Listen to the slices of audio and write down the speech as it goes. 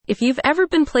If you've ever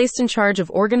been placed in charge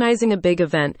of organizing a big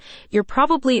event, you're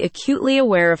probably acutely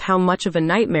aware of how much of a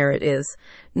nightmare it is.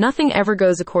 Nothing ever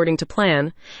goes according to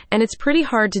plan, and it's pretty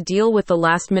hard to deal with the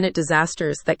last-minute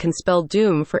disasters that can spell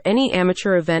doom for any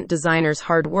amateur event designer's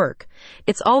hard work.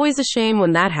 It's always a shame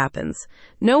when that happens.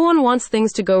 No one wants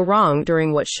things to go wrong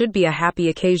during what should be a happy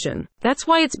occasion. That's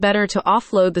why it's better to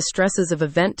offload the stresses of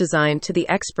event design to the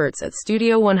experts at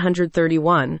Studio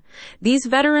 131. These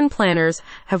veteran planners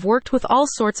have worked with all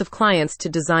sorts of clients to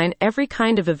design every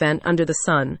kind of event under the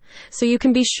sun, so you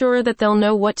can be sure that they'll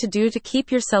know what to do to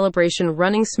keep your celebration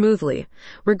running smoothly,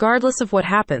 regardless of what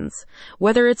happens.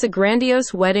 Whether it's a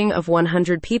grandiose wedding of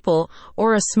 100 people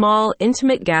or a small,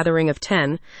 intimate gathering of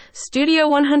 10, Studio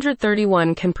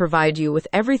 131 can provide you with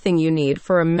everything you need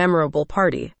for a memorable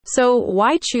party. So,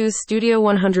 why choose Studio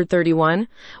 131?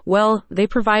 Well, they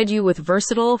provide you with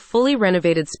versatile, fully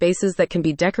renovated spaces that can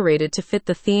be decorated to fit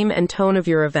the theme and tone of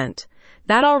your event.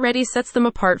 That already sets them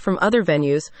apart from other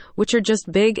venues, which are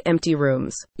just big, empty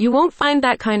rooms. You won't find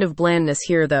that kind of blandness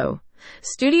here, though.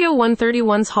 Studio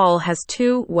 131's hall has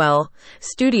two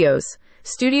studios.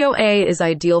 Studio A is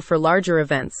ideal for larger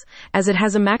events, as it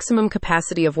has a maximum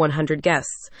capacity of 100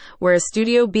 guests, whereas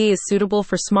Studio B is suitable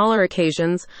for smaller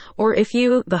occasions, or if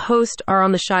you, the host, are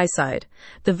on the shy side.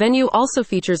 The venue also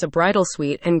features a bridal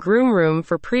suite and groom room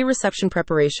for pre-reception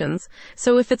preparations,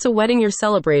 so if it's a wedding you're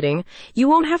celebrating, you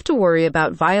won't have to worry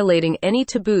about violating any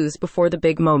taboos before the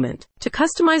big moment. To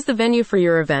customize the venue for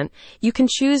your event, you can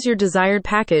choose your desired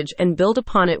package and build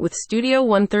upon it with Studio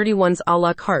 131's a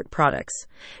la carte products.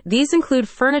 These include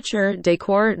furniture,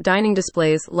 decor, dining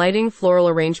displays, lighting, floral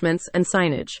arrangements, and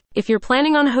signage. If you're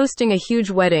planning on hosting a huge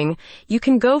wedding, you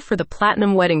can go for the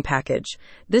Platinum Wedding Package.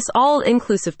 This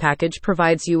all-inclusive package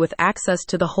provides you with access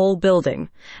to the whole building,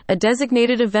 a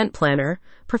designated event planner,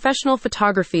 professional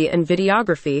photography and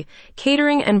videography,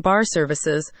 catering and bar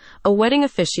services, a wedding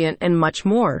officiant, and much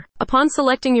more. Upon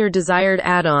selecting your desired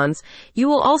add-ons, you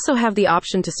will also have the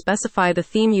option to specify the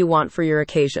theme you want for your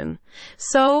occasion.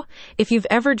 So, if you've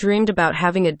ever dreamed about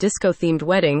having a disco-themed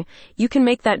wedding, you can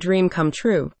make that dream come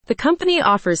true. The company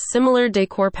offers similar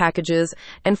decor packages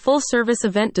and full-service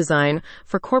event design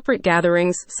for corporate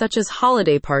gatherings such as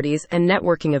holiday parties and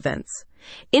networking events.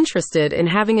 Interested in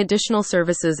having additional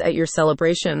services at your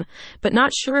celebration, but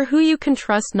not sure who you can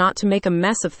trust not to make a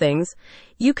mess of things?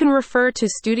 You can refer to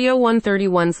Studio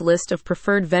 131's list of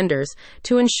preferred vendors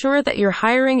to ensure that you're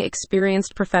hiring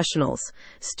experienced professionals.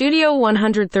 Studio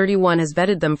 131 has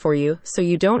vetted them for you, so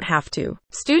you don't have to.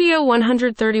 Studio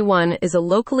 131 is a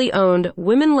locally owned,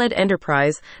 women-led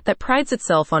enterprise that prides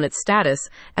itself on its status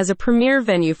as a premier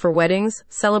venue for weddings,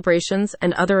 celebrations,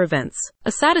 and other events.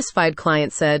 A satisfied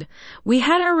client said, "We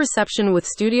had our reception with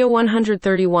Studio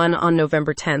 131 on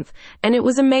November 10th, and it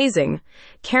was amazing.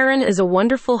 Karen is a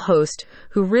wonderful host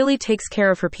who really takes care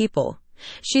of her people.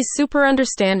 She's super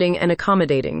understanding and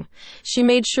accommodating. She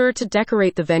made sure to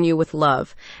decorate the venue with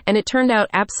love, and it turned out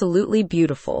absolutely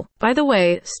beautiful." By the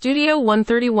way, Studio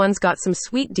 131's got some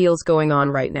sweet deals going on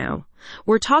right now.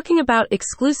 We're talking about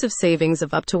exclusive savings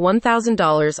of up to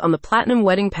 $1,000 on the Platinum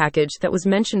Wedding Package that was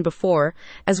mentioned before,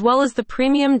 as well as the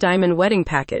Premium Diamond Wedding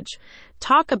Package.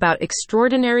 Talk about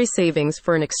extraordinary savings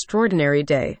for an extraordinary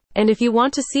day. And if you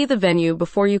want to see the venue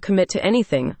before you commit to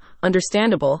anything,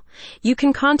 understandable, you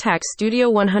can contact Studio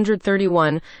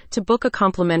 131 to book a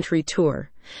complimentary tour.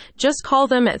 Just call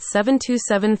them at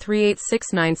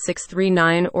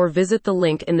 727-386-9639 or visit the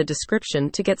link in the description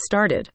to get started.